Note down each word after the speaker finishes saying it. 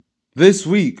This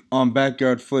week on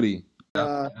Backyard Footy. Yep.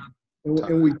 uh, Yep.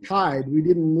 and we tied. We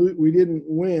didn't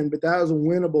win, but that was a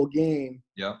winnable game.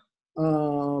 Yep.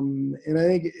 And I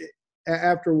think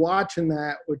after watching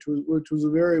that, which was a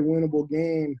very winnable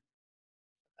game,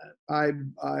 I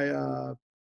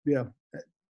yeah,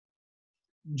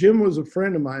 Jim was a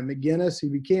friend of mine, McGinnis. He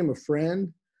became a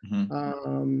friend,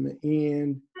 Mm-hmm.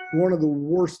 and one of the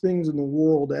worst things in the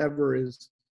world ever is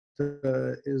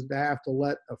to have to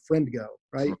let a friend go,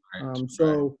 right? Right.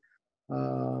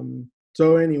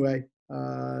 So anyway,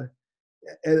 but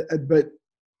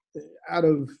out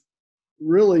of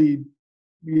really,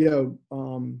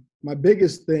 my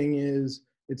biggest thing is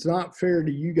it's not fair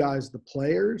to you guys, the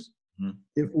players, Mhm.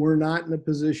 if we're not in a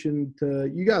position to.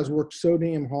 You guys work so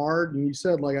damn hard, and you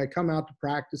said like I come out to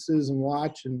practices and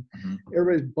watch, and Mhm.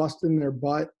 everybody's busting their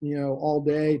butt, all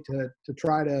day to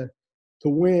try to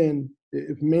win.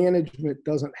 If management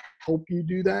doesn't help you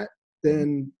do that,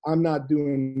 then I'm not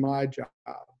doing my job.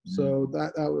 So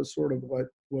that was sort of what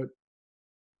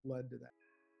led to that.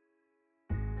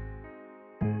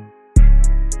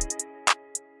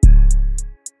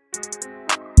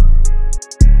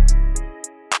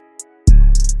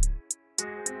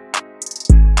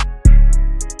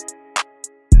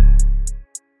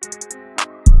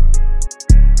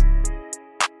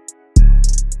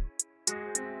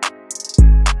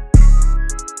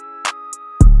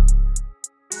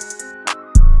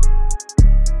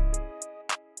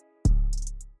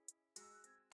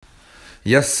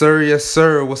 Yes, sir. Yes,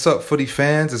 sir. What's up, footy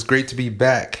fans? It's great to be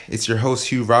back. It's your host,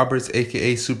 Hugh Roberts,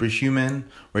 aka Superhuman.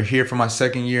 We're here for my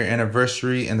second year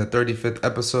anniversary and the 35th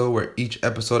episode, where each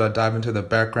episode I dive into the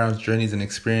backgrounds, journeys, and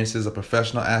experiences of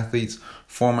professional athletes,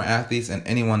 former athletes, and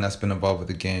anyone that's been involved with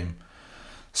the game.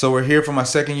 So we're here for my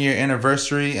second year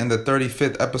anniversary and the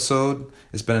 35th episode.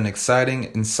 It's been an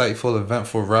exciting, insightful,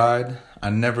 eventful ride. I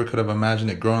never could have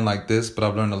imagined it growing like this, but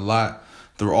I've learned a lot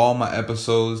through all my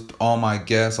episodes, all my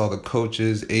guests, all the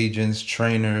coaches, agents,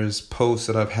 trainers, posts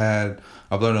that I've had.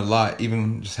 I've learned a lot,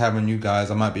 even just having you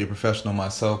guys. I might be a professional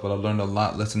myself, but I've learned a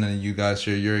lot listening to you guys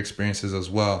share your experiences as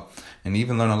well, and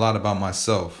even learn a lot about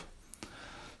myself.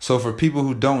 So for people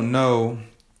who don't know,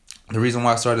 the reason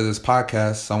why I started this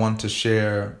podcast, I wanted to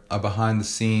share a behind the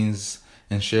scenes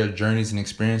and share journeys and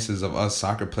experiences of us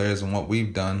soccer players and what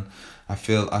we've done. I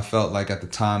felt like at the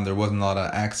time there wasn't a lot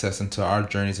of access into our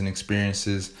journeys and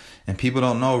experiences, and people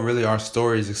don't know really our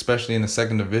stories, especially in the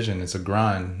second division. It's a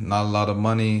grind, not a lot of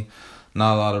money,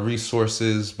 not a lot of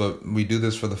resources, but we do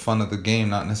this for the fun of the game,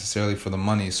 not necessarily for the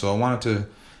money. So I wanted to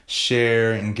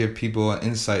share and give people an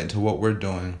insight into what we're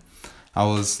doing. I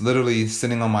was literally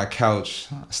sitting on my couch.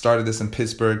 I started this in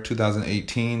Pittsburgh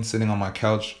 2018, sitting on my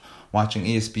couch watching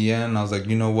ESPN. I was like,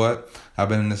 you know what? I've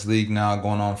been in this league now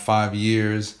going on 5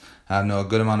 years. I know a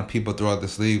good amount of people throughout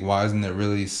this league. Why isn't it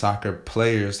really soccer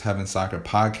players having soccer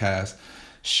podcasts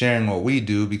sharing what we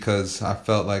do? Because I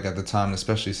felt like at the time,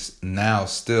 especially now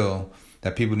still,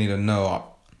 that people need to know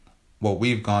what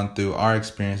we've gone through, our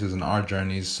experiences and our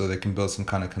journeys, so they can build some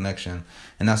kind of connection.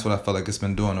 And that's what I felt like it's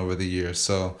been doing over the years.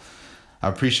 So I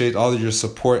appreciate all of your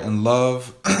support and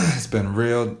love. It's been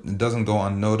real. It doesn't go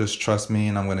unnoticed, trust me,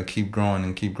 and I'm going to keep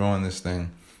growing this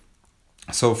thing.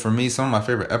 So for me, some of my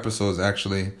favorite episodes,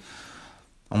 actually,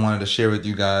 I wanted to share with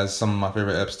you guys some of my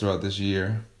favorite eps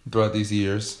throughout these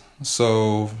years.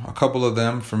 So a couple of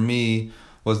them for me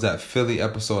was that Philly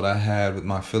episode I had with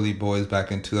my Philly boys back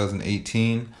in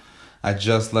 2018. I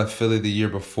just left Philly the year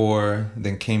before,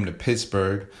 then came to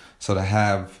Pittsburgh. So to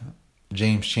have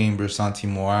James Chambers, Santi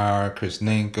Moar, Chris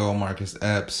Nanko, Marcus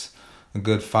Epps, a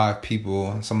good 5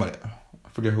 people. Somebody, I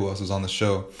forget who else was on the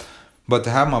show. But to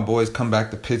have my boys come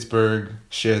back to Pittsburgh,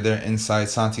 share their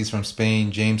insights. Santi's from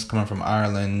Spain, James coming from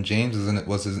Ireland. James is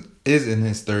in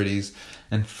his 30s,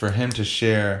 and for him to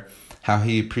share how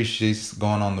he appreciates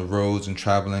going on the roads and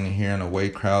traveling and hearing away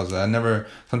crowds.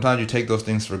 Sometimes you take those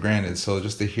things for granted. So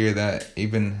just to hear that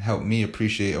even helped me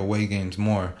appreciate away games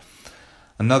more.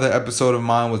 Another episode of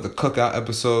mine was the cookout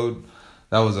episode.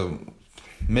 That was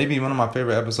maybe one of my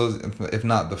favorite episodes, if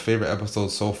not the favorite episode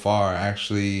so far.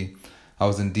 Actually, I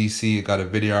was in DC, got a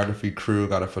videography crew,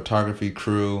 got a photography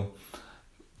crew,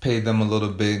 paid them a little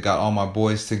bit, got all my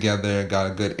boys together,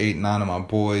 got a good 8-9 of my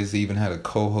boys. They even had a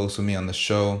co-host with me on the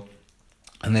show.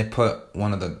 And they put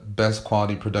one of the best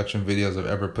quality production videos I've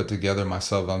ever put together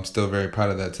myself. I'm still very proud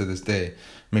of that to this day.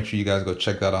 Make sure you guys go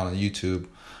check that out on YouTube.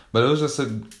 But it was just a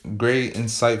great,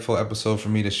 insightful episode for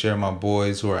me to share my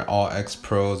boys who are all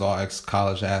ex-pros, all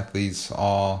ex-college athletes,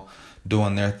 all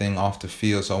doing their thing off the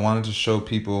field. So I wanted to show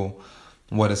people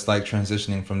what it's like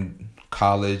transitioning from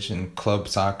college and club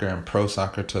soccer and pro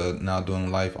soccer to now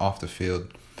doing life off the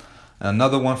field.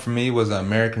 Another one for me was an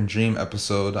American Dream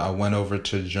episode. I went over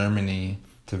to Germany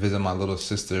to visit my little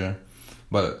sister.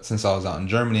 But since I was out in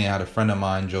Germany, I had a friend of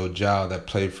mine, Joe Zhao, that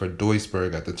played for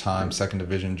Duisburg at the time, second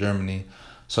division Germany.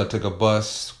 So I took a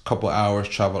bus, couple hours,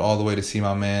 traveled all the way to see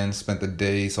my man, spent the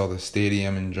day, saw the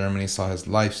stadium in Germany, saw his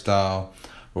lifestyle,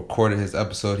 recorded his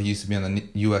episode. He used to be on the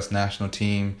U.S. national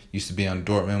team, used to be on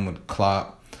Dortmund with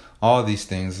Klopp. All these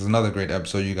things. It's another great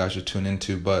episode you guys should tune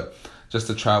into. But just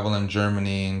to travel in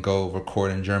Germany and go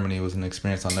record in Germany was an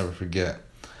experience I'll never forget.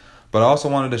 But I also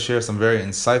wanted to share some very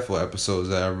insightful episodes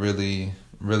that I really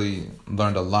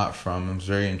learned a lot from. It was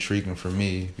very intriguing for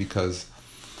me because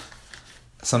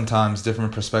sometimes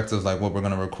different perspectives like what we're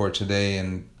going to record today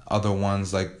and other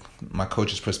ones like my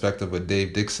coach's perspective with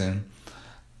Dave Dixon,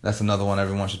 that's another one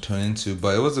everyone should tune into.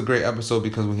 But it was a great episode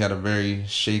because we had a very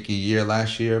shaky year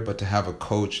last year, but to have a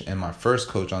coach and my first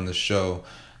coach on the show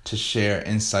to share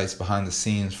insights behind the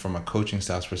scenes from a coaching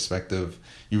staff's perspective,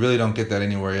 you really don't get that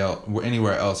anywhere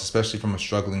else, especially from a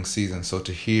struggling season. So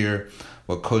to hear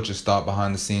what coaches thought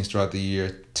behind the scenes throughout the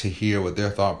year, to hear what their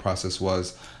thought process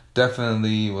was,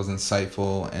 definitely was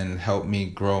insightful and helped me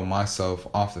grow myself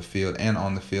off the field and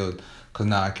on the field, because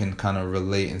now I can kind of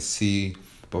relate and see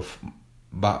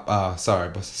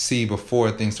see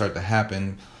before things start to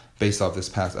happen based off this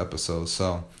past episode.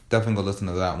 So definitely go listen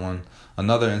to that one.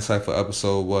 Another insightful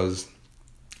episode was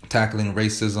tackling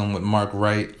racism with Mark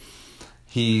Wright.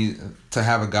 To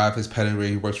have a guy of his pedigree,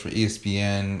 he works for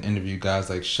ESPN, interview guys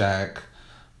like Shaq,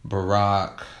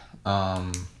 Barack,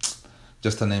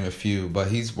 just to name a few. But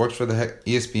he's works for the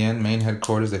ESPN main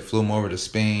headquarters. They flew him over to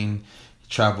Spain. He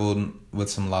traveled with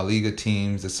some La Liga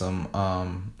teams, did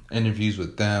some interviews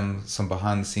with them, some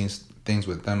behind the scenes things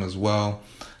with them as well.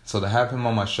 So to have him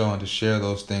on my show and to share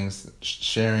those things,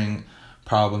 sharing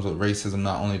problems with racism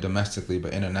not only domestically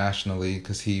but internationally,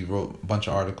 because he wrote a bunch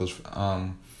of articles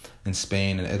in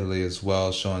Spain and Italy as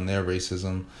well, showing their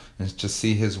racism, and just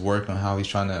see his work on how he's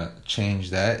trying to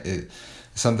change that. It's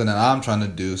something that I'm trying to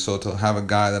do. So to have a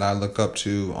guy that I look up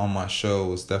to on my show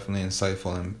was definitely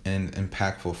insightful and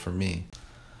impactful for me.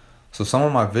 So some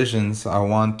of my visions, I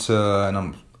want to, and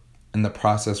I'm in the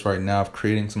process right now of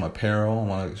creating some apparel. I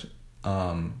want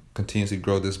to continuously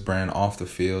grow this brand off the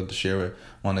field to share it.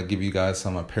 I want to give you guys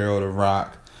some apparel to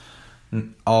rock.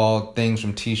 All things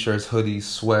from t-shirts, hoodies,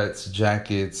 sweats,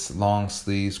 jackets, long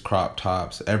sleeves, crop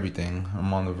tops, everything.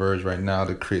 I'm on the verge right now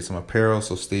to create some apparel,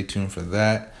 so stay tuned for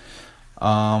that.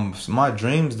 My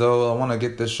dreams though, I want to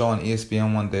get this show on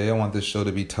ESPN one day. I want this show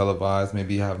to be televised,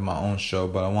 maybe have my own show,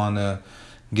 but I want to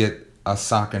get a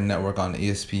soccer network on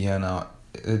ESPN.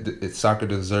 Soccer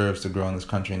deserves to grow in this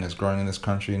country, and it's growing in this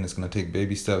country, and it's going to take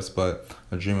baby steps, but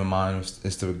a dream of mine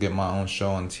is to get my own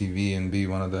show on TV and be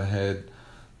one of the head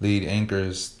lead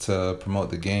anchors to promote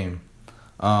the game.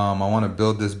 I want to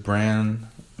build this brand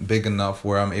big enough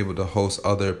where I'm able to host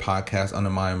other podcasts under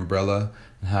my umbrella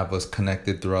and have us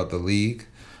connected throughout the league.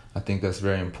 I think that's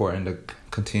very important to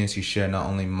continuously share not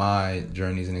only my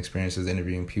journeys and experiences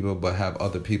interviewing people, but have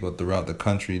other people throughout the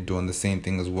country doing the same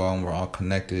thing as well, and we're all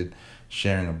connected,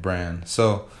 sharing a brand.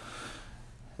 So,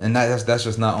 and that's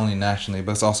just not only nationally,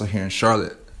 but it's also here in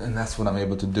Charlotte. And that's what I'm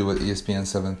able to do with ESPN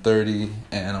 730,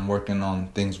 and I'm working on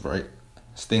things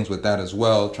with that as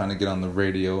well, trying to get on the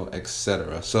radio,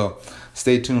 etc. So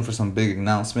stay tuned for some big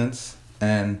announcements.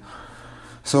 And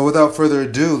so without further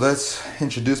ado, let's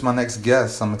introduce my next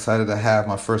guest. I'm excited to have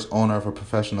my first owner of a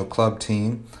professional club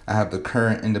team. I have the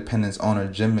current Independence owner,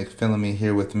 Jim McPhillamy,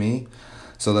 here with me.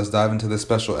 So let's dive into this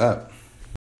special ep.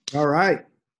 All right.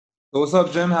 So what's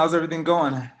up, Jim? How's everything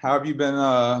going? How have you been?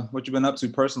 What you been up to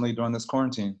personally during this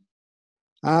quarantine?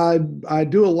 I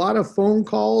do a lot of phone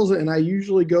calls, and I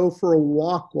usually go for a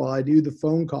walk while I do the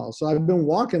phone calls. So I've been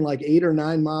walking like 8 or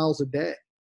 9 miles a day.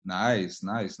 Nice.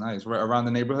 Right around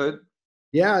the neighborhood?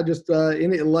 Yeah, just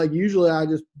in it. Like usually, I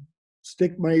just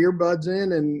stick my earbuds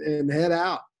in and head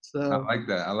out. So I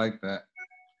like that.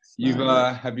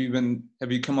 Have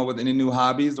you come up with any new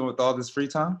hobbies with all this free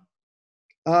time?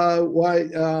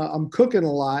 I'm cooking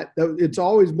a lot. It's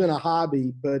always been a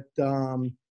hobby, but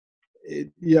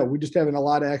we just having a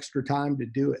lot of extra time to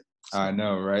do it. So. I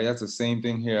know, right? That's the same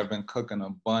thing here. I've been cooking a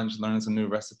bunch, learning some new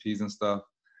recipes and stuff.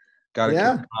 Gotta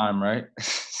keep time, right?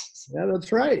 Yeah,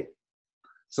 that's right.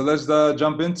 So let's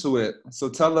jump into it. So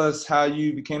tell us how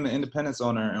you became the Independence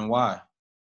owner and why.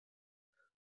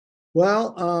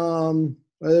 Well,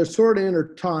 they're sort of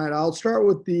intertwined. I'll start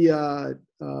with the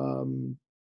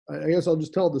I guess I'll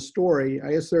just tell the story.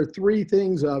 I guess there are 3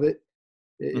 things of it.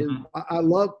 Mm-hmm.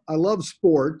 I love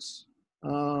sports.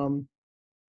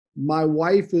 My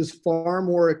wife is far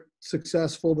more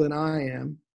successful than I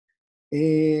am.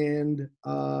 and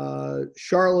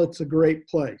Charlotte's a great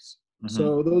place. Mm-hmm.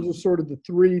 So those are sort of the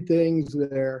three things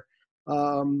there.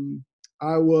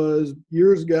 I was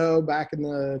years ago, back in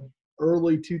the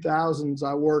early 2000s,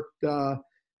 I worked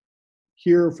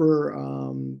here for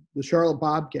the Charlotte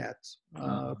Bobcats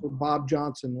for Bob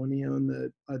Johnson when he owned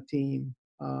the team.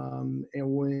 And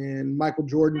when Michael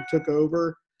Jordan took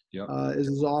over, Yep. as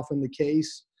is often the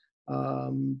case, I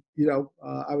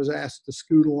was asked to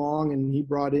scoot along, and he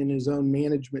brought in his own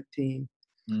management team.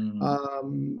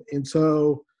 Mm-hmm. And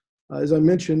so, as I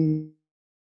mentioned,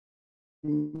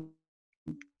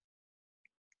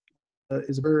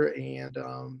 is her and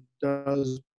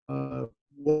does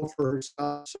well for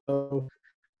herself. So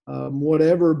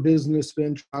whatever business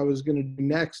venture I was going to do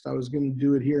next, I was going to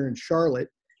do it here in Charlotte.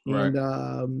 Right.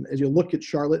 And as you look at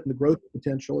Charlotte and the growth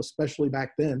potential, especially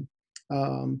back then,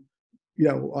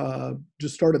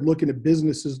 just started looking at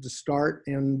businesses to start.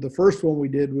 And the first one we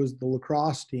did was the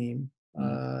lacrosse team.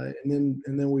 And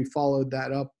then we followed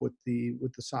that up with the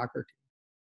soccer team.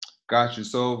 Gotcha.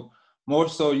 So more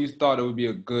so you thought it would be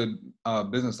a good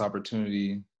business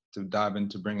opportunity to dive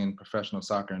into bringing professional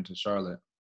soccer into Charlotte.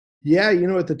 Yeah,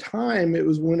 at the time it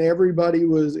was when everybody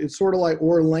it's sort of like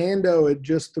Orlando had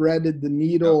just threaded the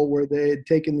needle, where they had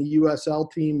taken the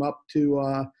USL team up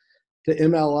to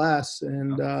MLS,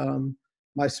 and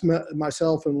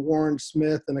myself and Warren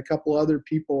Smith and a couple other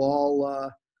people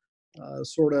all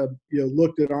sort of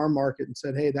looked at our market and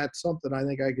said, hey, that's something I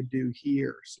think I could do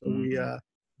here. So we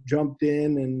jumped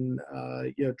in and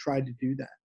tried to do that.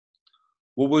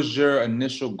 What was your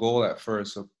initial goal at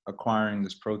first of acquiring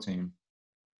this pro team?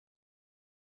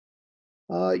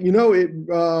 Right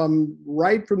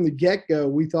from the get-go,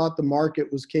 we thought the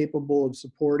market was capable of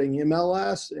supporting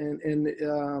MLS,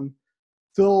 and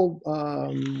Phil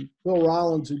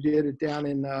Rollins, who did it down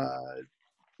in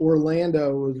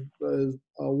Orlando, was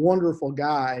a wonderful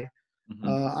guy.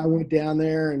 Mm-hmm. I went down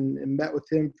there and met with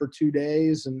him for 2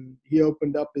 days, and he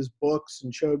opened up his books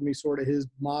and showed me sort of his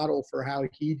model for how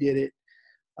he did it.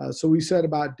 So we set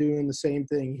about doing the same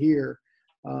thing here.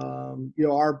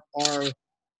 Our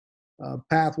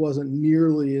path wasn't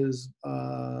nearly as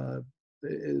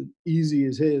easy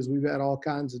as his. We've had all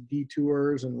kinds of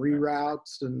detours and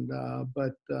reroutes,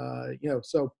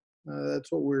 so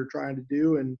that's what we were trying to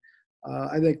do. And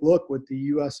I think, look, with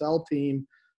the USL team,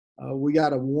 we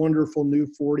got a wonderful new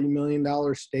 $40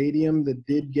 million stadium that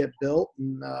did get built.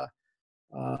 And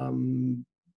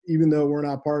even though we're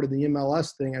not part of the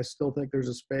MLS thing, I still think there's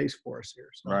a space for us here.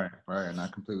 So. Right. And I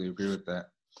completely agree with that.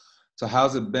 So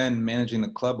how's it been managing the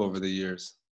club over the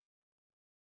years?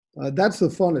 That's the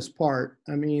funnest part.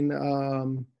 I mean,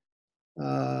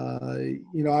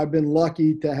 I've been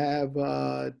lucky to have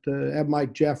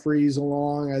Mike Jeffries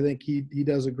along. I think he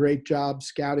does a great job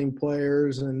scouting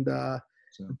players and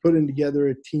putting together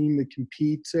a team that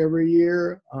competes every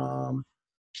year.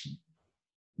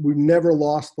 We've never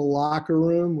lost the locker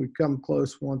room. We've come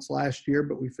close once last year,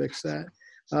 but we fixed that.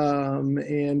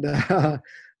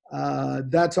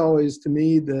 That's always, to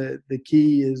me, the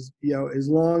key is, as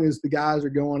long as the guys are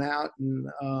going out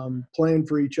and playing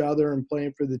for each other and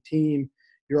playing for the team,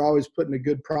 you're always putting a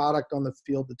good product on the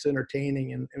field that's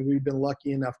entertaining, and we've been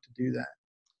lucky enough to do that.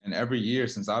 And every year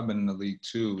since I've been in the league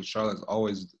too, Charlotte's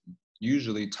always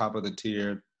usually top of the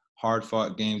tier,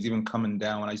 hard-fought games. Even coming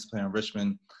down when I used to play in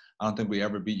Richmond, I don't think we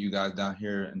ever beat you guys down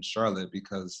here in Charlotte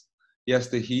because, yes,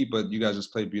 the heat, but you guys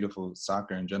just played beautiful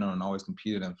soccer in general and always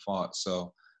competed and fought.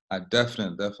 So I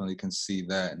definitely can see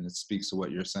that, and it speaks to what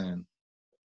you're saying.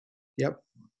 Yep.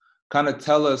 Kind of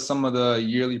tell us some of the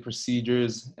yearly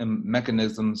procedures and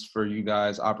mechanisms for you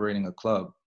guys operating a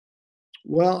club.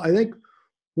 Well, I think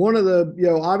one of the,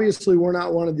 obviously we're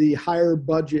not one of the higher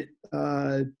budget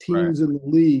teams in the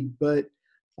league, but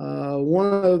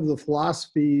one of the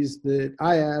philosophies that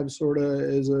I have sort of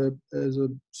as a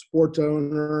sports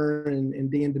owner,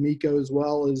 and Dan D'Amico as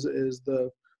well as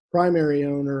the primary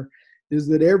owner, is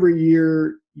that every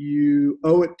year you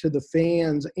owe it to the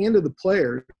fans and to the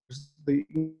players,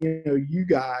 you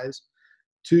guys,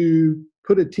 to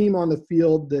put a team on the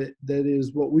field that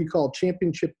is what we call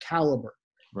championship caliber.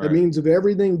 Right. That means if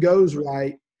everything goes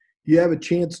right, you have a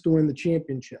chance to win the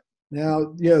championship.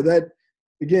 Now, that,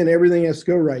 again, everything has to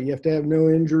go right. You have to have no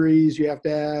injuries. But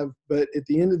at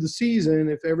the end of the season,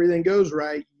 if everything goes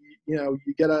right, you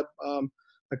get a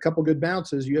couple good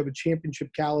bounces, you have a championship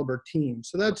caliber team.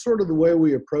 So that's sort of the way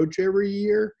we approach every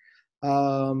year.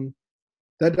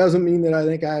 That doesn't mean that I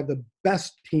think I have the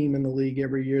best team in the league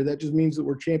every year. That just means that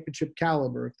we're championship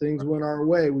caliber. If things went our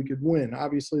way, we could win.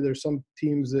 Obviously, there's some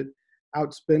teams that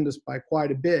outspend us by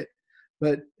quite a bit.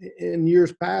 But in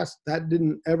years past, that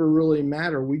didn't ever really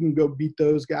matter. We can go beat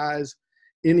those guys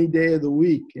any day of the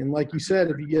week. And like you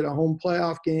said, if you get a home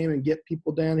playoff game and get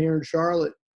people down here in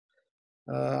Charlotte,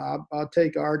 I'll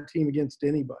take our team against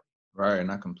anybody. Right,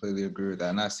 and I completely agree with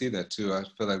that. And I see that too. I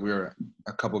feel like we were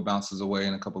a couple bounces away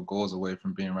and a couple goals away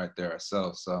from being right there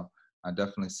ourselves. So I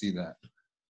definitely see that.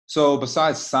 So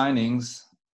besides signings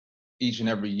each and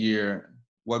every year,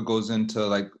 what goes into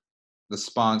like the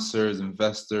sponsors,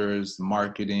 investors,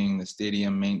 marketing, the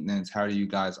stadium maintenance? How do you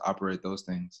guys operate those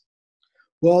things?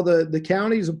 Well, the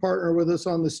county's a partner with us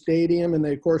on the stadium, and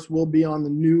they, of course, will be on the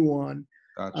new one.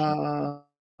 Gotcha.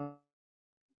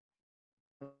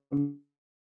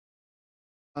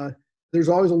 There's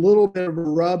always a little bit of a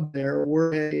rub there.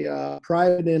 We're a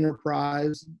private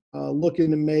enterprise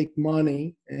looking to make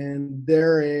money, and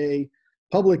they're a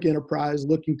public enterprise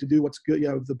looking to do what's good,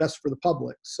 the best for the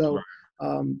public. So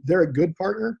they're a good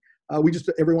partner. We just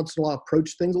every once in a while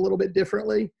approach things a little bit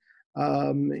differently.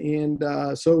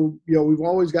 So we've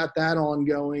always got that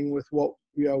ongoing with what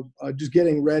just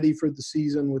getting ready for the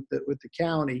season with the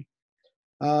county.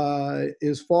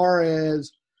 As far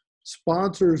as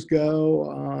sponsors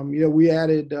go, we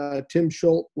added Tim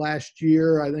Schultz last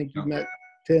year. I think you met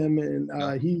Tim,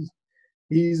 and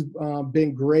he's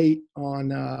been great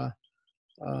on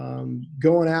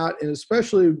going out, and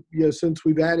especially since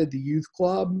we've added the youth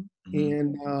club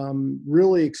and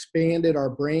really expanded our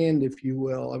brand, if you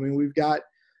will. I mean, we've got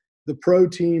the pro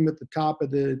team at the top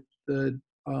of the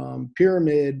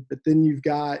pyramid, but then you've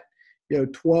got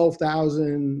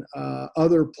 12,000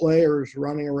 other players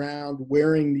running around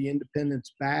wearing the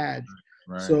Independence badge.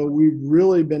 Right. So we've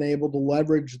really been able to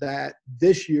leverage that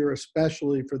this year,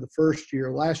 especially for the first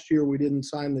year. Last year we didn't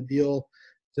sign the deal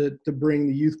to bring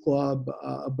the youth club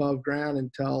above ground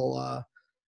until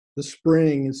the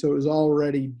spring, and so it was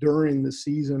already during the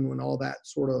season when all that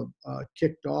sort of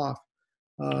kicked off.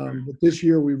 But this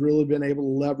year we've really been able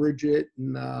to leverage it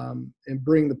and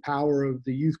bring the power of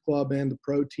the youth club and the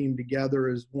pro team together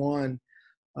as one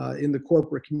in the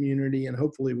corporate community and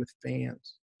hopefully with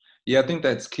fans. Yeah, I think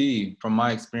that's key. From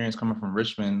my experience coming from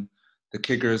Richmond, the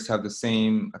Kickers have the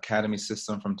same academy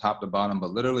system from top to bottom, but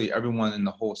literally everyone in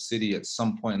the whole city at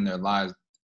some point in their lives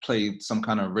played some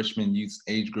kind of Richmond youth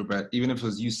age group. Even if it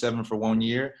was U7 for 1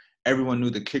 year, everyone knew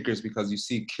the Kickers because you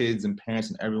see kids and parents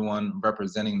and everyone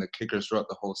representing the Kickers throughout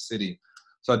the whole city.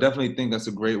 So I definitely think that's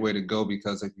a great way to go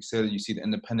because, like you said, you see the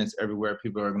Independents everywhere.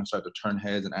 People are going to start to turn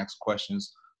heads and ask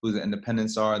questions who the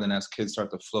Independents are. Then as kids start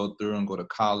to flow through and go to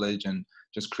college and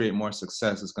just create more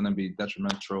success, it's going to be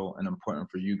detrimental and important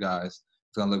for you guys.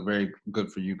 It's going to look very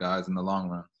good for you guys in the long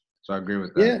run. So I agree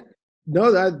with that. Yeah.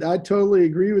 No, I totally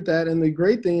agree with that. And the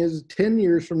great thing is 10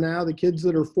 years from now, the kids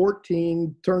that are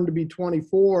 14 turn to be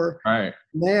 24. Right.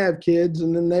 And they have kids,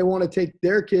 and then they want to take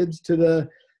their kids to the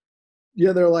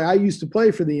they're like, I used to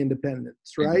play for the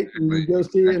Independents, right? Exactly. And you go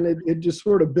see, and it just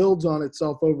sort of builds on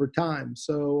itself over time.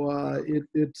 So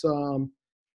it's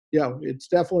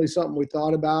definitely something we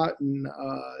thought about. And,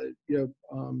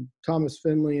 Thomas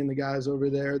Finley and the guys over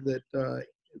there that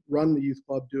run the youth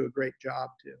club do a great job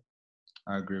too.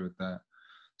 I agree with that.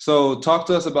 So talk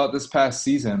to us about this past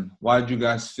season. Why did you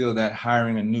guys feel that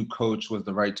hiring a new coach was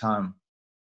the right time?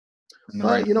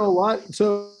 A lot.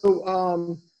 So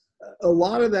a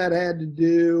lot of that had to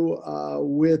do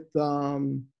with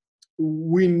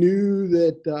we knew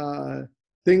that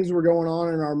things were going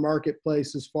on in our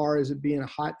marketplace as far as it being a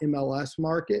hot MLS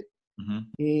market.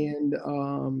 And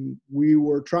we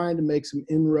were trying to make some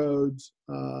inroads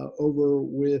over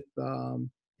with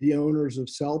the owners of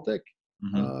Celtic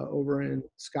over in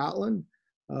Scotland,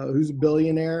 who's a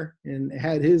billionaire and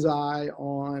had his eye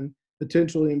on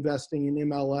potentially investing in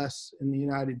MLS in the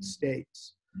United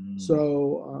States.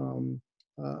 So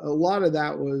a lot of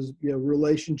that was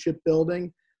relationship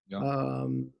building,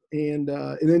 and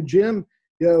then Jim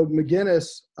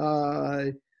McGinnis,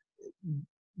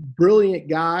 brilliant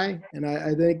guy, and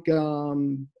I think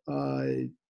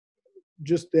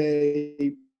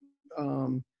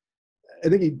I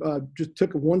think he just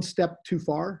took it one step too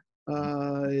far.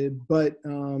 But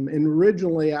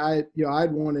originally I'd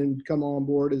wanted him to come on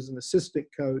board as an assistant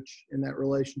coach in that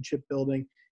relationship building.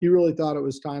 He really thought it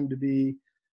was time to be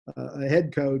a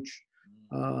head coach,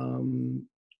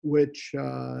 which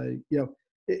I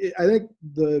think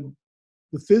the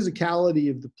physicality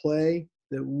of the play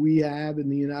that we have in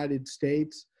the United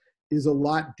States is a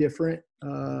lot different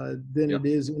than it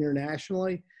is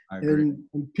internationally. And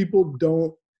people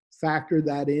don't factor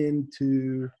that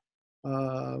into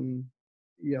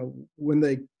when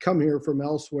they come here from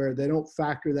elsewhere, they don't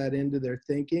factor that into their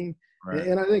thinking. Right.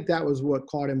 And I think that was what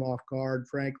caught him off guard,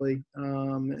 frankly.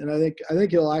 And I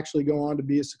think he'll actually go on to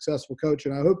be a successful coach.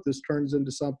 And I hope this turns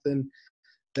into something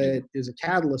that is a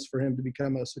catalyst for him to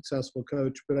become a successful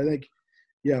coach. But I think,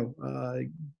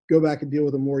 go back and deal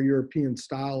with a more European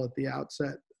style at the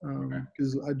outset,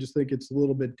 because I just think it's a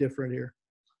little bit different here.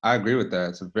 I agree with that.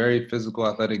 It's a very physical,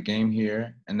 athletic game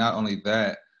here. And not only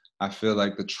that, I feel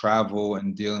like the travel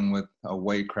and dealing with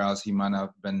away crowds, he might not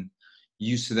have been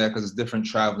used to that because it's different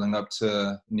traveling up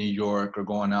to New York or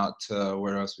going out to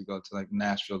where else we go to, like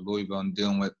Nashville, Louisville, and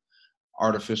dealing with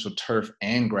artificial turf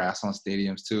and grass on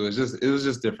stadiums too. It was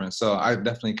just different. So I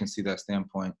definitely can see that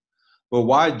standpoint. But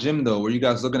why Jim though? Were you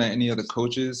guys looking at any other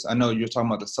coaches? I know you're talking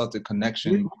about the Celtic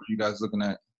connection. Were you guys looking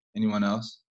at anyone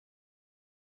else?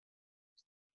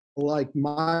 Like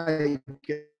Mike,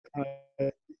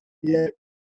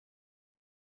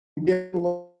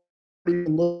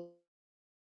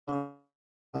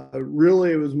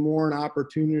 really, it was more an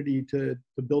opportunity to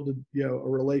build a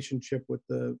relationship with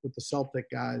the Celtic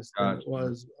guys than it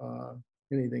was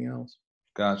anything else.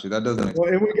 Gotcha. That doesn't. Well,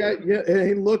 and we got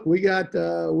Hey, look, we got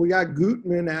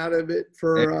Gutman out of it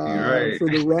for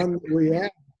the run that we had.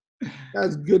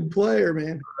 That's a good player,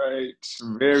 man. Right.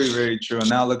 Very, very true. And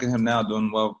now look at him now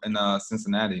doing well in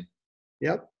Cincinnati.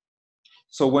 Yep.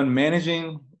 So when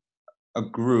managing a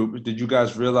group, did you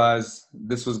guys realize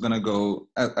this was going to go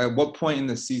 – at what point in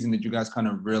the season did you guys kind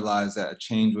of realize that a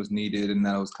change was needed and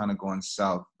that it was kind of going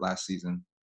south last season?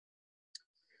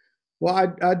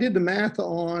 Well, I did the math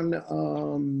on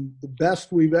the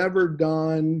best we've ever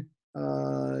done.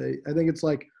 I think it's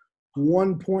like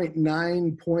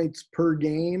 1.9 points per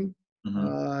game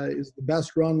is the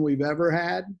best run we've ever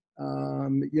had,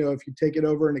 if you take it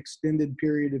over an extended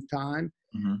period of time.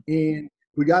 And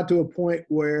we got to a point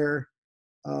where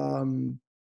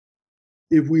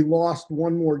if we lost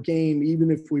one more game, even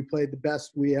if we played the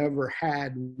best we ever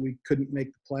had, we couldn't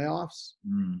make the playoffs.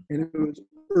 And it was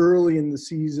early in the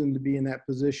season to be in that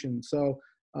position. So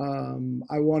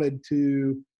I wanted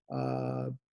to I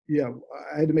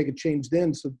had to make a change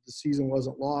then so the season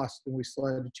wasn't lost and we still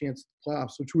had a chance at the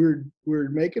playoffs, which we were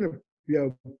making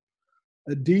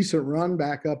a decent run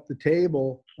back up the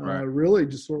table. Really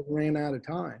just sort of ran out of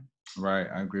time. Right.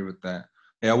 I agree with that.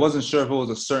 Yeah, I wasn't sure if it was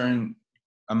a certain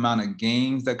amount of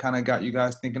games that kind of got you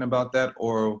guys thinking about that,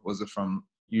 or was it from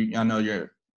you? I know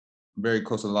you're very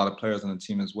close to a lot of players on the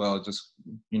team as well. Just,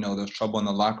 there's trouble in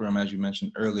the locker room, as you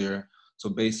mentioned earlier. So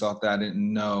based off that, I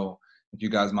didn't know if you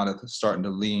guys might have started to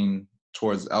lean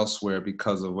towards elsewhere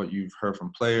because of what you've heard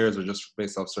from players or just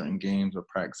based off certain games or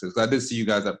practices. I did see you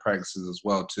guys at practices as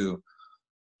well, too.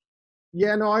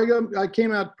 Yeah, no, I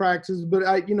came out to practices, but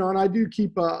I do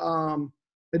keep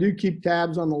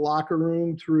tabs on the locker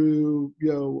room through,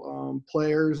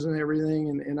 players and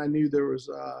everything. And I knew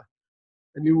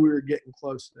I knew we were getting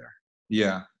close there.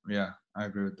 Yeah, I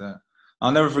agree with that.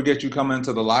 I'll never forget you coming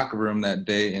into the locker room that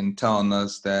day and telling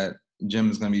us that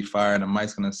Jim's going to be fired and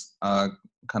Mike's going to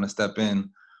kind of step in.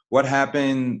 What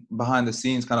happened behind the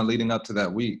scenes kind of leading up to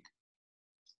that week?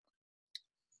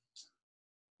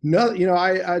 No,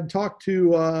 I talked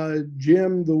to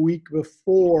Jim the week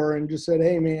before and just said,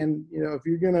 hey, man, if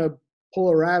you're going to pull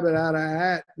a rabbit out of a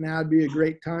hat, now'd be a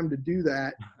great time to do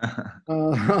that.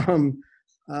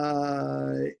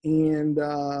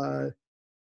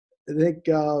 I think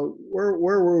where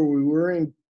were we?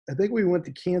 I think we went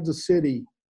to Kansas City.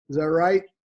 Is that right?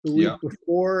 The week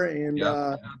before, and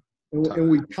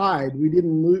we tied. We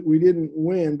didn't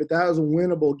win, but that was a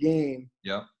winnable game.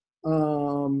 Yeah.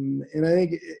 And I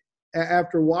think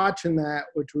after watching that,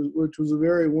 which was a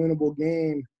very winnable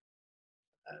game,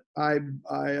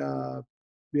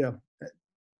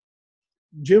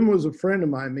 Jim was a friend of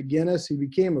mine, McGinnis. He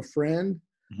became a friend.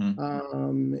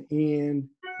 And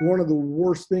one of the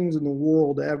worst things in the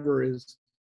world ever is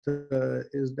to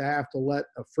have to let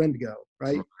a friend go,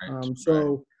 right?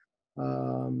 So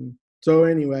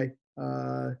anyway,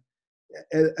 but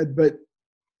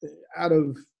out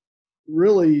of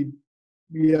really,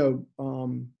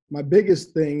 my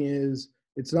biggest thing is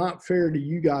it's not fair to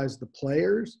you guys, the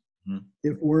players,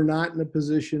 if we're not in a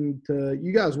position to.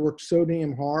 You guys work so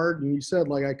damn hard, and you said,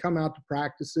 like, I come out to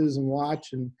practices and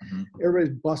watch, and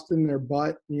everybody's busting their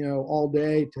butt, all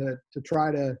day to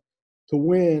try to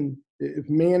win. If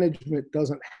management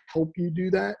doesn't help you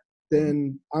do that,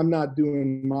 then I'm not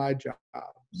doing my job.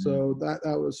 So that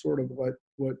was sort of what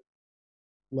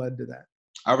led to that.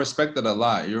 I respect that a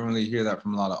lot. You don't really hear that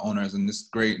from a lot of owners, and it's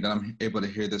great that I'm able to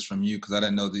hear this from you because I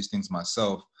didn't know these things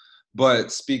myself.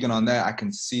 But speaking on that, I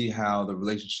can see how the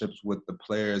relationships with the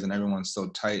players and everyone's so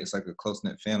tight. It's like a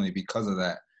close-knit family because of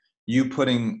that. You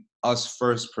putting us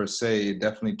first per se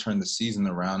definitely turned the season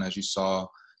around, as you saw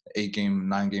the 8-game,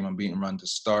 9-game unbeaten run to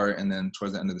start, and then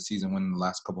towards the end of the season, winning the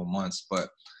last couple of months. But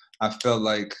I felt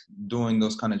like doing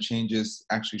those kind of changes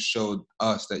actually showed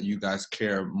us that you guys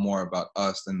care more about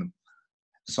us than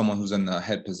someone who's in the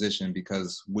head position,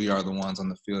 because we are the ones on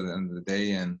the field at the end of the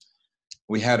day. And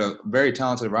we had a very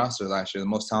talented roster last year, the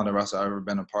most talented roster I've ever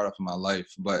been a part of in my life.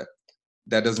 But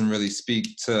that doesn't really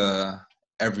speak to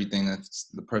everything. That's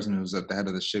the person who's at the head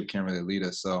of the ship can't really lead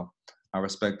us. So I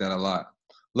respect that a lot.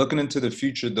 Looking into the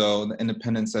future, though, the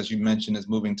Independence, as you mentioned, is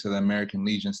moving to the American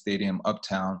Legion Stadium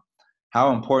uptown.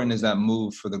 How important is that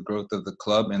move for the growth of the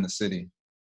club and the city?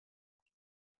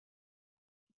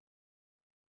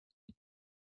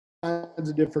 Kinds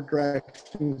of different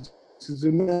directions. Because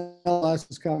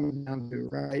MLS is coming down to,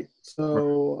 right?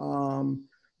 So,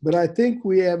 but I think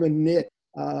we have a niche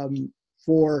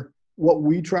for what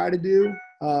we try to do.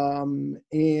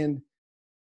 And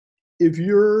if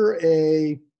you're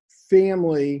a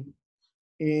family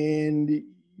and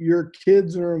your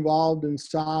kids are involved in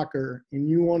soccer and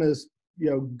you want to,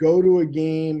 go to a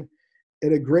game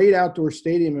at a great outdoor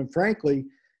stadium, and frankly,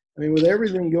 I mean, with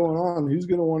everything going on, who's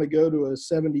going to want to go to a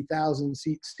 70,000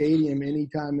 seat stadium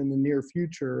anytime in the near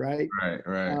future, right?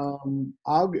 Right.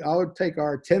 I'll take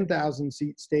our 10,000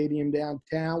 seat stadium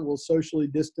downtown. We'll socially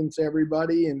distance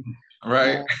everybody, and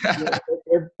Right.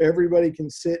 everybody can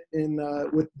sit in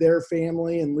with their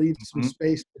family and leave some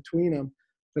space between them.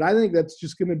 But I think that's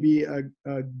just going to be a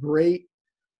great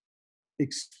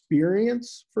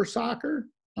experience for soccer.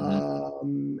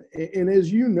 And as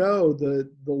you know, the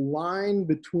line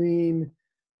between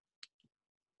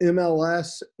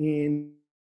MLS and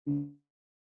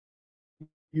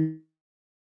USL,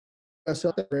 it's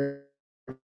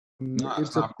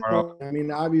a I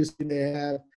mean, obviously they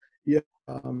have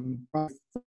probably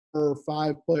 4 or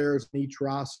 5 players in each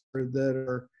roster that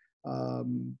are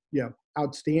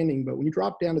outstanding. But when you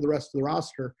drop down to the rest of the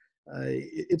roster,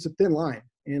 it's a thin line.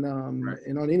 And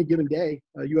and on any given day,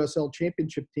 a USL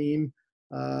championship team,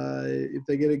 if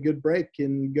they get a good break,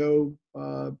 can go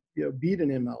beat an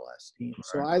MLS team.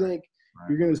 So I think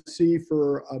you're going to see,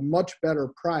 for a much better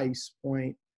price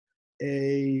point,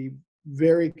 a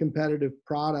very competitive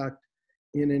product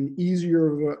in an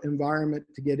easier environment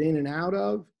to get in and out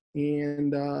of.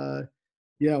 And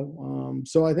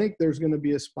so I think there's going to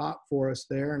be a spot for us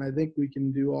there, and I think we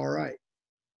can do all right.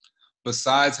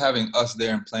 Besides having us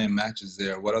there and playing matches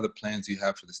there, what other plans do you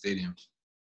have for the stadium?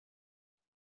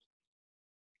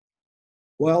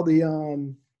 Well,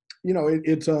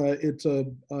 it's a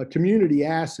community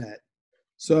asset.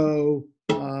 So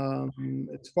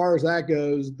as far as that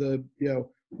goes,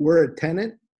 we're a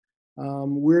tenant.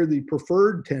 We're the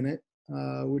preferred tenant,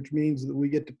 which means that we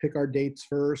get to pick our dates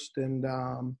first, and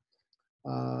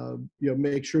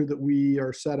make sure that we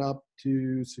are set up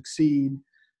to succeed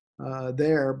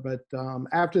there. But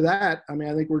after that, I mean,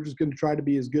 I think we're just going to try to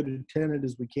be as good a tenant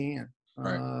as we can.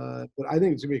 But I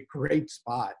think it's going to be a great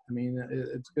spot. I mean,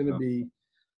 it's going to be.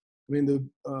 I mean,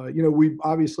 we've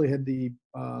obviously had the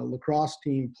lacrosse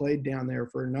team played down there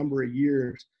for a number of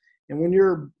years, and when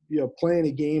you're playing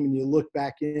a game and you look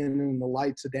back in and the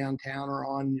lights of downtown are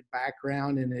on the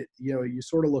background, and you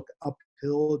sort of look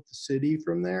uphill at the city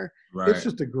from there. Right. It's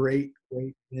just a great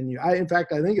venue. In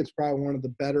fact, I think it's probably one of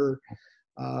the better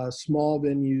small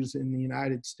venues in the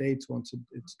United States once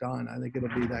it's done. I think it'll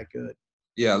be that good.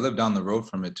 Yeah, I live down the road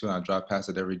from it too. I drive past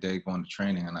it every day going to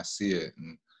training, and I see it.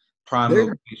 And prime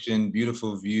location,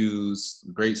 beautiful views,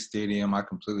 great stadium. I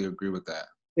completely agree with that.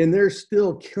 And they're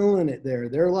still killing it there.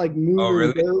 They're like moving. Oh,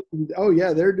 really?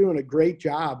 Yeah, they're doing a great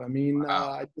job. I mean,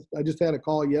 wow. I just had a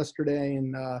call yesterday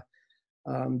and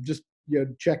just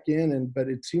check in, but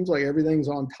it seems like everything's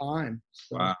on time.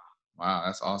 So. Wow,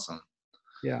 that's awesome.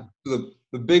 Yeah.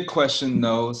 The big question,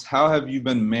 though, is how have you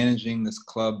been managing this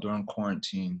club during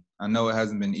quarantine? I know it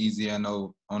hasn't been easy. I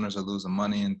know owners are losing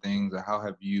money and things. How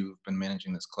have you been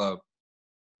managing this club?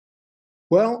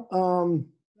 Well,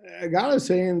 I gotta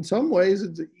say, in some ways,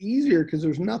 it's easier because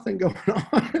there's nothing going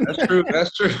on. That's true.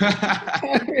 That's true.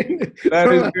 That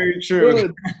is very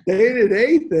true.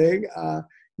 Day-to-day thing,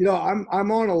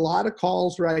 I'm on a lot of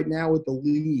calls right now with the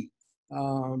league.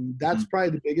 That's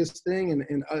probably the biggest thing,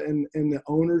 and the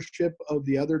ownership of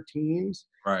the other teams.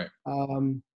 Right.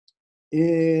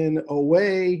 In a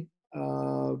way,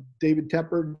 David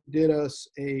Tepper did us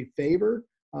a favor.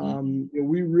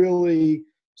 We really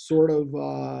sort of,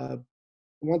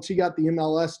 once he got the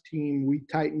MLS team, we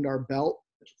tightened our belt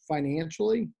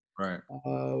financially. Right.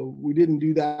 We didn't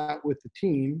do that with the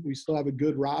team. We still have a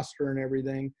good roster and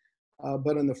everything.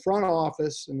 But in the front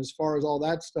office, and as far as all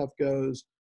that stuff goes,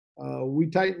 we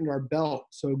tightened our belt.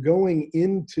 So going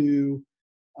into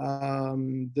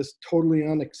this totally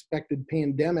unexpected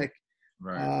pandemic,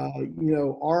 Right.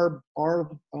 our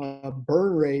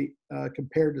burn rate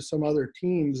compared to some other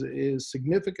teams is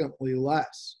significantly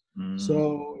less.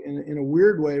 So in a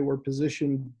weird way, we're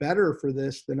positioned better for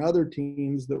this than other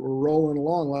teams that were rolling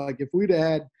along. Like if we'd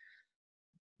had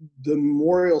the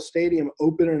Memorial Stadium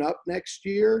opening up next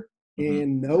year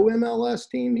and no MLS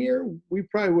team here, we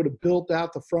probably would have built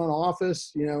out the front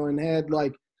office, and had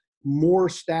like more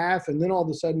staff. And then all of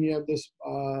a sudden you have this,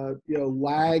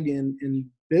 lag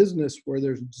in business where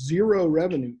there's zero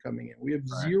revenue coming in. We have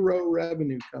zero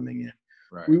revenue coming in.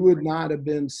 Right. We would not have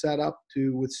been set up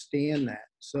to withstand that.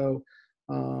 So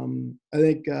I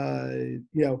think, I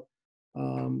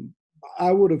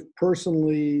would have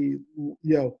personally,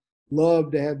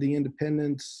 loved to have the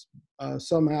independents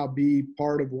somehow be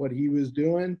part of what he was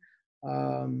doing.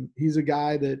 He's a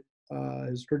guy that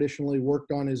has traditionally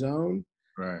worked on his own.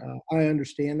 Right. I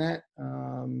understand that.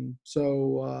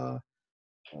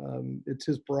 It's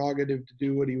his prerogative to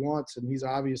do what he wants, and he's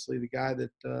obviously the guy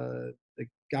that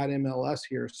got MLS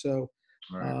here. So,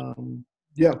 Right.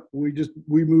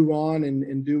 we move on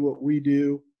and do what we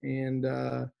do, and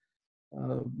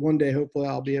one day hopefully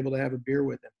I'll be able to have a beer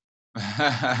with him.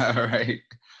 Right.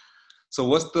 So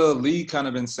what's the league kind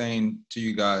of been saying to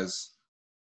you guys?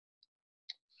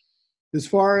 As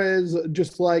far as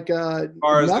just like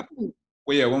nothing.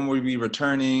 Well, yeah, when will we be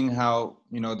returning? How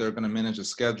they're going to manage the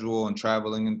schedule and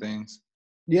traveling and things?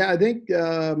 Yeah, I think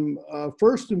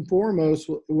first and foremost,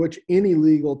 which any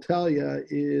league will tell you,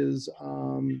 is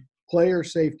player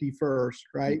safety first,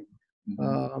 right?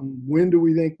 When do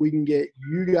we think we can get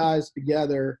you guys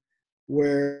together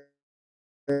where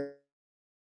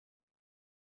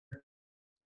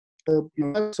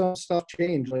some stuff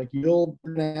change? Like you'll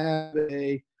have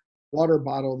a water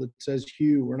bottle that says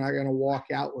Hugh. We're not going to walk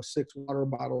out with 6 water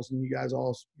bottles and you guys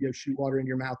all shoot water in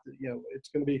your mouth. It's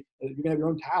going to be, you're going to have your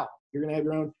own towel. You're going to have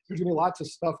your own, there's going to be lots of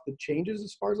stuff that changes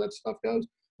as far as that stuff goes.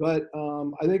 But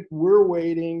I think we're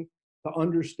waiting to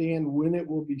understand when it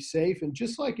will be safe. And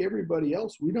just like everybody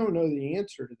else, we don't know the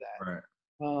answer to that. Right.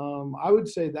 I would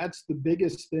say that's the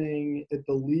biggest thing at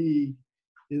the league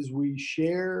is we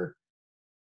share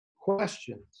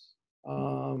questions.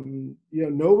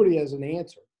 Nobody has an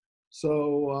answer.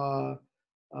 So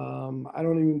I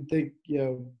don't even think,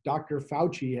 Dr.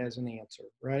 Fauci has an answer,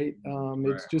 right?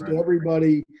 It's just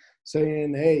everybody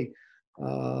saying, hey,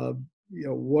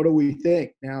 what do we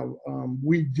think? Now,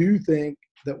 we do think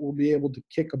that we'll be able to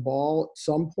kick a ball at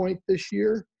some point this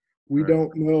year. We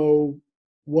don't know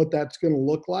what that's going to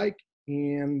look like.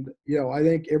 And, I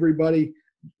think everybody,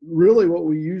 really what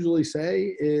we usually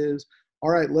say is,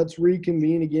 all right, let's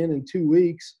reconvene again in 2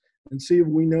 weeks and see if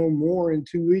we know more in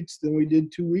 2 weeks than we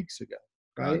did 2 weeks ago,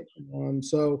 right?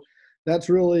 So that's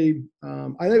really,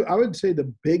 I would say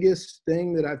the biggest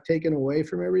thing that I've taken away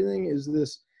from everything is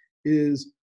this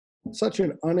is such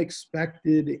an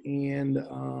unexpected and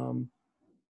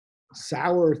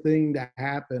sour thing to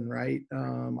happen, right?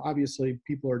 Obviously,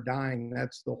 people are dying.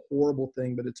 That's the horrible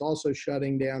thing, but it's also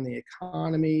shutting down the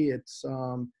economy. It's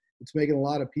making a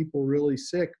lot of people really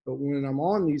sick. But when I'm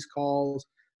on these calls,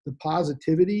 the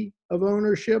positivity of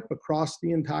ownership across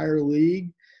the entire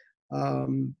league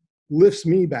lifts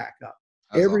me back up.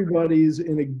 That's Everybody's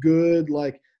awesome. In a good,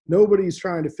 nobody's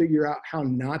trying to figure out how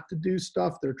not to do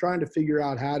stuff. They're trying to figure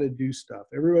out how to do stuff.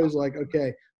 Everybody's like,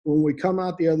 okay, when we come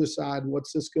out the other side,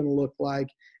 what's this going to look like?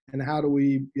 And how do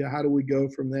we go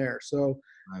from there? So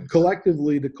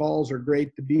collectively, the calls are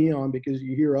great to be on because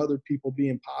you hear other people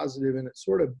being positive and it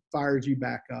sort of fires you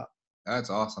back up.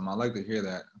 That's awesome. I like to hear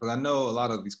that because I know a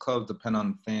lot of these clubs depend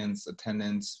on fans'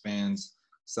 attendance, fans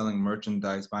selling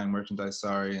merchandise, buying merchandise,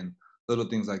 and little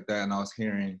things like that. And I was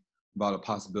hearing about a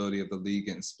possibility of the league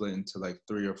getting split into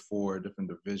 3 or 4 different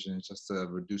divisions just to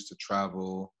reduce the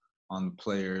travel on the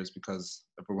players because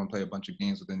if we're going to play a bunch of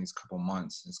games within these couple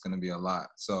months, it's going to be a lot.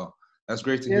 So that's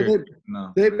great to hear.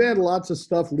 They've had lots of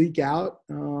stuff leak out.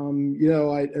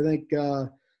 I think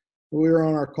we were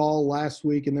on our call last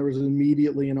week and there was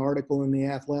immediately an article in The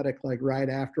Athletic right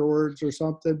afterwards or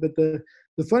something. But the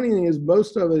funny thing is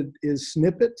most of it is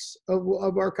snippets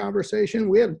of our conversation.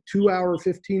 We had a 2-hour,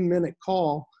 15-minute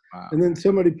call. Wow. And then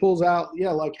somebody pulls out,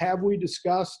 have we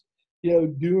discussed,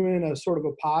 doing a sort of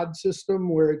a pod system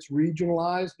where it's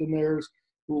regionalized and there's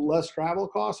less travel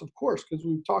costs? Of course, because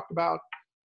we've talked about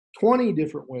 20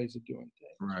 different ways of doing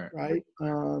things, right?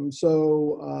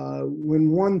 So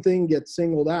when one thing gets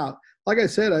singled out, like I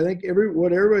said, I think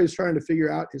what everybody's trying to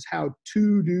figure out is how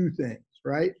to do things,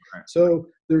 right? So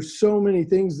there's so many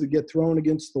things that get thrown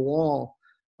against the wall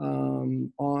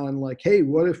on like, hey,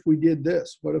 what if we did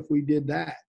this? What if we did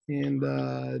that? And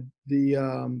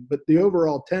but the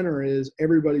overall tenor is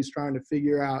everybody's trying to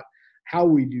figure out how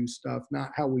we do stuff,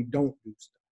 not how we don't do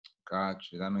stuff.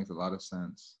 Gotcha. That makes a lot of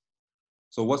sense.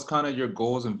 So what's kind of your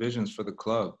goals and visions for the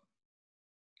club?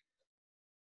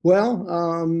 Well,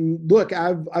 look,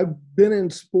 I've been in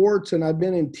sports and I've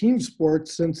been in team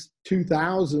sports since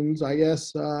 2000s, I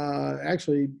guess.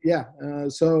 Actually, yeah.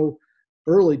 So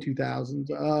early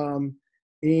 2000s.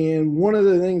 And one of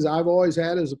the things I've always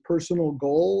had as a personal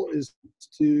goal is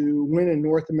to win a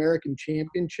North American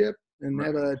championship and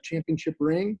have a championship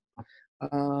ring.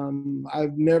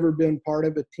 I've never been part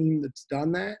of a team that's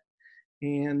done that.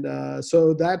 And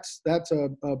so that's a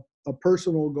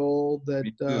personal goal that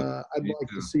I'd like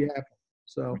to see happen.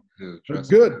 So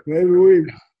good. Maybe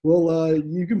we'll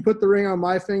you can put the ring on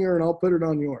my finger and I'll put it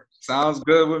on yours. Sounds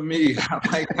good with me. I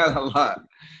like that a lot.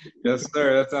 Yes,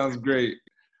 sir. That sounds great.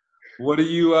 What do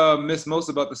you miss most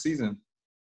about the season?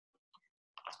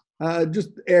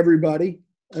 Just everybody.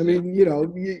 I mean, you know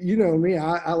me.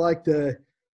 I like to,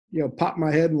 pop my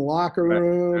head in the locker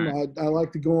room. Right. I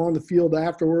like to go on the field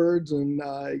afterwards and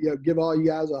give all you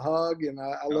guys a hug. And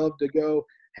I love to go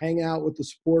hang out with the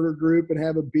supporter group and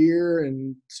have a beer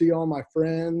and see all my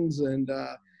friends. And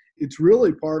it's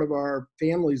really part of our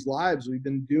family's lives. We've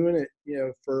been doing it,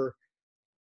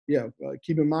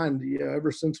 keep in mind,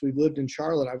 ever since we've lived in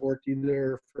Charlotte, I've worked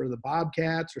either for the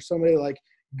Bobcats or somebody. Like,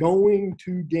 going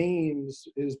to games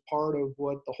is part of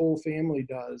what the whole family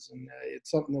does, and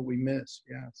it's something that we miss.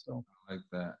 Yeah, so I like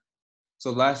that.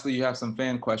 So lastly, you have some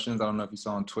fan questions. I don't know if you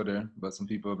saw on Twitter, but some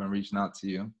people have been reaching out to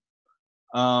you.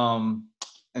 And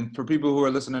for people who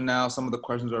are listening now, some of the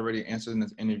questions are already answered in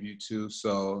this interview too.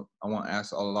 So I won't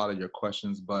ask a lot of your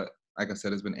questions, but like I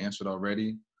said, it's been answered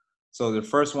already. So the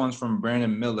first one's from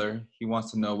Brandon Miller. He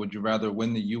wants to know, would you rather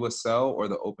win the USL or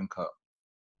the Open Cup?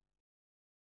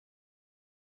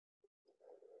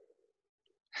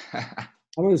 I'm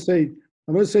gonna say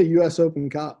US Open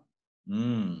Cup.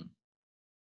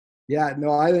 Yeah,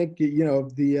 no, I think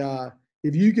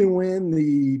if you can win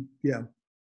the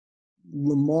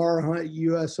Lamar Hunt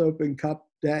US Open Cup,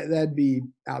 that'd be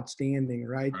outstanding,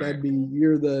 right? That'd be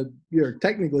you're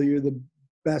technically the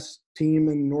best team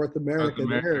in North America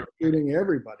there, including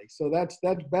everybody. So that's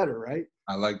better, right?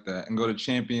 I like that. And go to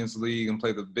Champions League and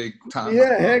play the big time.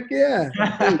 Yeah, heck yeah.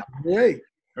 Great.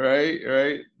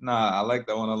 Right. Nah, I like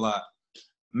that one a lot.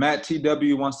 Matt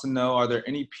TW wants to know, are there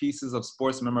any pieces of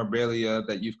sports memorabilia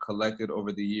that you've collected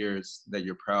over the years that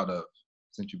you're proud of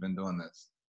since you've been doing this?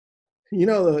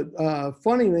 The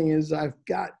funny thing is I've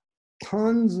got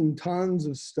tons and tons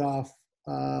of stuff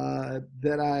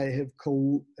that I have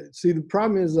see, the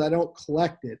problem is I don't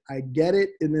collect it. I get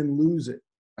it and then lose it.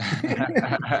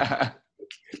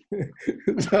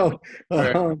 So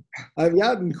I've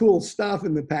gotten cool stuff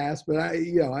in the past, but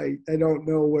I don't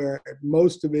know where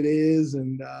most of it is,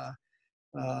 and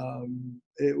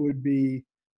it would be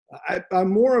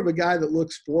I'm more of a guy that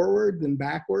looks forward than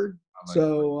backward. Like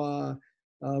so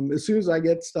as soon as I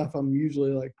get stuff, I'm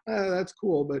usually like, that's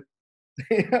cool, but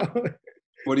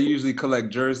What do you usually collect?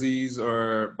 Jerseys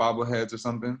or bobbleheads or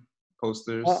something?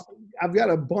 Posters? I've got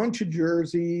a bunch of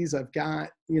jerseys. I've got,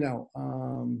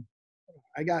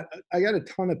 I got a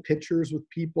ton of pictures with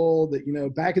people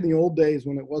that, back in the old days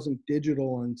when it wasn't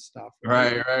digital and stuff.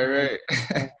 Right.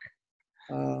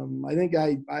 I think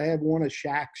I have one of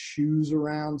Shaq's shoes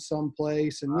around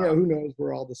someplace, and who knows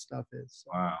where all the stuff is.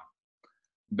 So. Wow.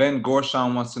 Ben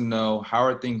Gorshon wants to know, how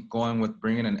are things going with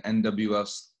bringing an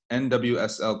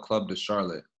NWSL club to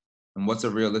Charlotte? And what's a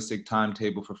realistic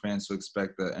timetable for fans to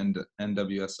expect the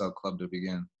NWSL club to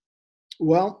begin?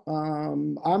 Well,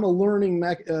 I'm a learning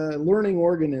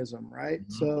organism, right?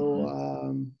 Mm-hmm.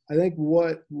 So I think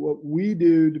what we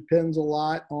do depends a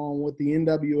lot on what the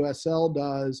NWSL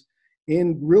does,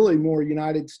 and really more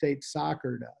United States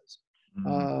Soccer does.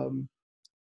 Mm-hmm.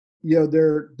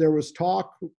 There was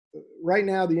talk. Right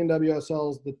now, the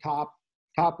NWSL is the top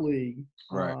league,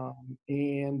 right.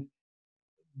 And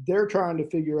they're trying to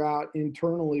figure out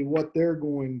internally what they're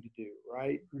going to do,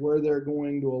 right? Where they're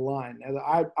going to align.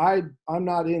 Now, I'm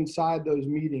not inside those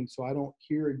meetings, so I don't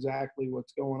hear exactly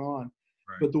what's going on.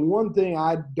 Right. But the one thing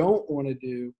I don't want to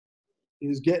do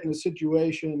is get in a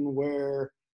situation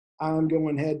where I'm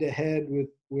going head to head with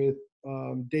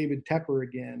David Tepper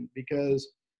again, because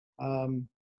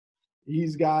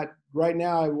he's got right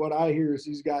now. What I hear is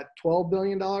he's got $12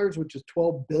 billion, which is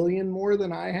 12 billion more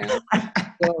than I have.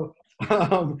 So,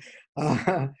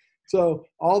 so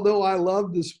although I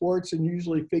love the sports and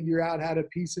usually figure out how to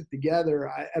piece it together,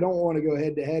 I don't want to go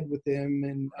head to head with him.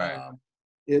 And Right.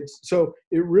 it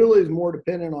really is more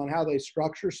dependent on how they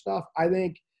structure stuff. I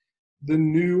think the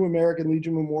new American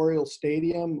Legion Memorial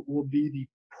Stadium will be the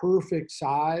perfect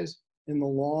size in the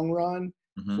long run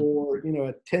for,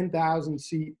 a 10,000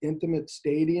 seat intimate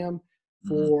stadium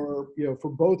for, for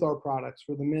both our products,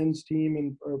 for the men's team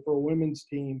and for a women's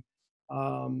team.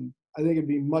 I think it'd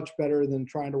be much better than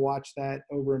trying to watch that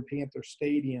over in Panther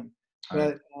Stadium.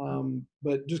 But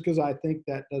just because I think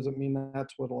that doesn't mean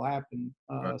that's what'll happen.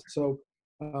 So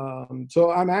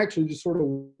I'm actually just sort of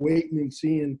waiting and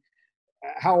seeing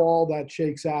how all that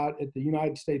shakes out at the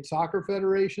United States Soccer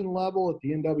Federation level, at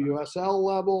the NWSL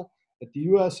level, at the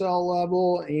USL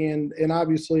level, and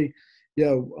obviously,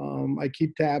 I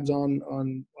keep tabs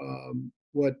on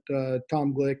what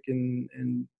Tom Glick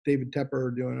and David Tepper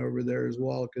are doing over there as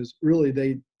well, because really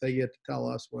they get to tell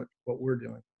us what we're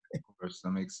doing. Of course,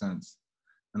 that makes sense.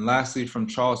 And lastly, from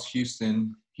Charles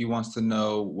Houston, he wants to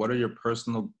know, what are your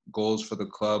personal goals for the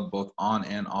club, both on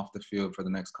and off the field, for the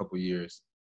next couple of years?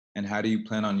 And how do you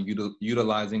plan on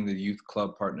utilizing the youth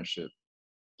club partnership?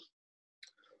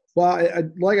 Well,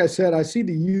 like I said, I see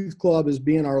the youth club as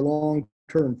being our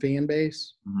long-term fan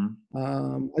base.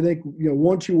 I think,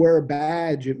 once you wear a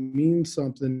badge, it means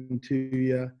something to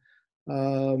you,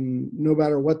 no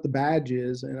matter what the badge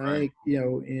is. And I think,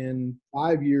 in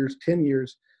 5 years, 10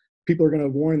 years, people are going to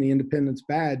have worn the Independence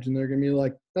badge, and they're going to be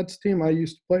like, that's the team I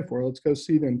used to play for. Let's go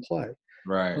see them play.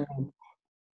 Right.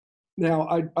 Now,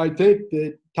 I think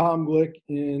that Tom Glick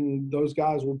and those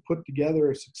guys will put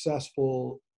together a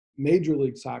successful Major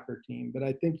League Soccer team, but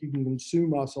I think you can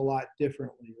consume us a lot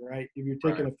differently, right? If you're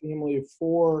taking a family of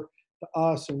 4 to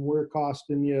us and we're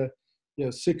costing you,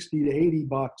 $60 to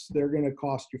 $80, they're going to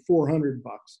cost you $400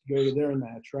 to go to their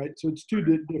match, right? So it's two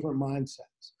different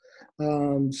mindsets.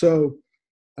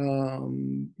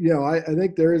 I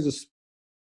think there is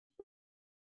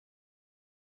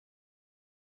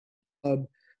a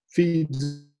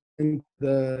feeds into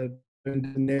the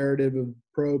narrative of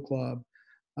pro club.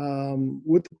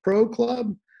 With the pro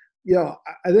club,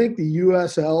 I think the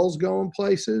USL's going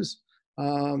places.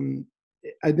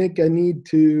 I think I need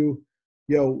to,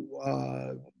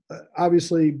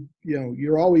 obviously,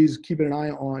 you're always keeping an eye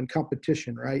on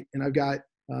competition, right? And I've got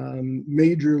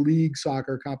Major League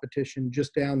Soccer competition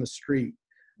just down the street.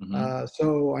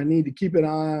 So I need to keep an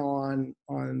eye on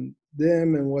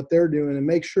them and what they're doing and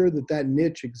make sure that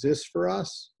niche exists for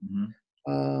us.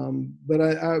 But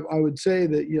I would say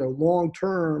that, long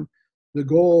term, the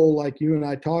goal, like you and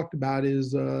I talked about,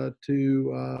 is to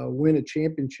win a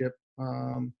championship.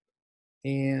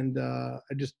 And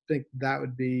I just think that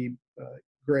would be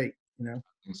great, I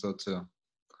think so too.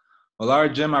 Well, all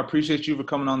right, Jim, I appreciate you for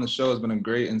coming on the show. It's been a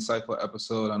great, insightful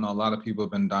episode. I know a lot of people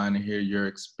have been dying to hear your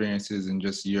experiences and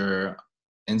just your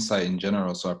insight in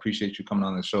general. So I appreciate you coming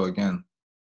on the show again.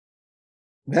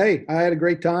 Hey, I had a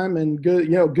great time, and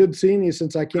good seeing you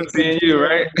since I can't. Good seeing you,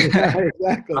 right? Yeah,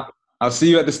 exactly. I'll see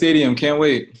you at the stadium. Can't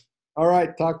wait. All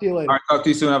right. Talk to you later. All right. Talk to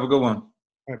you soon. Have a good one. All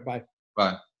right. Bye.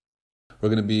 Bye. We're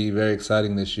going to be very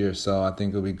exciting this year, so I think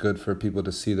it'll be good for people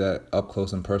to see that up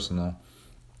close and personal.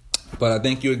 But I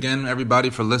thank you again, everybody,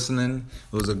 for listening.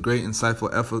 It was a great,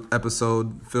 insightful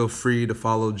episode. Feel free to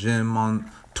follow Jim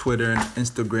on Twitter and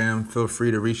Instagram. Feel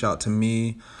free to reach out to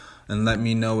me and let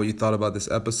me know what you thought about this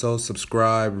episode.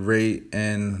 Subscribe, rate,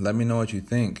 and let me know what you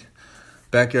think.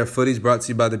 Backyard Footy is brought to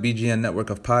you by the BGN network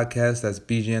of podcasts. That's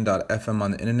bgn.fm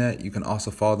on the internet. You can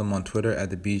also follow them on Twitter at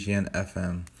the BGN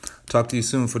FM. Talk to you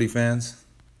soon, footy fans.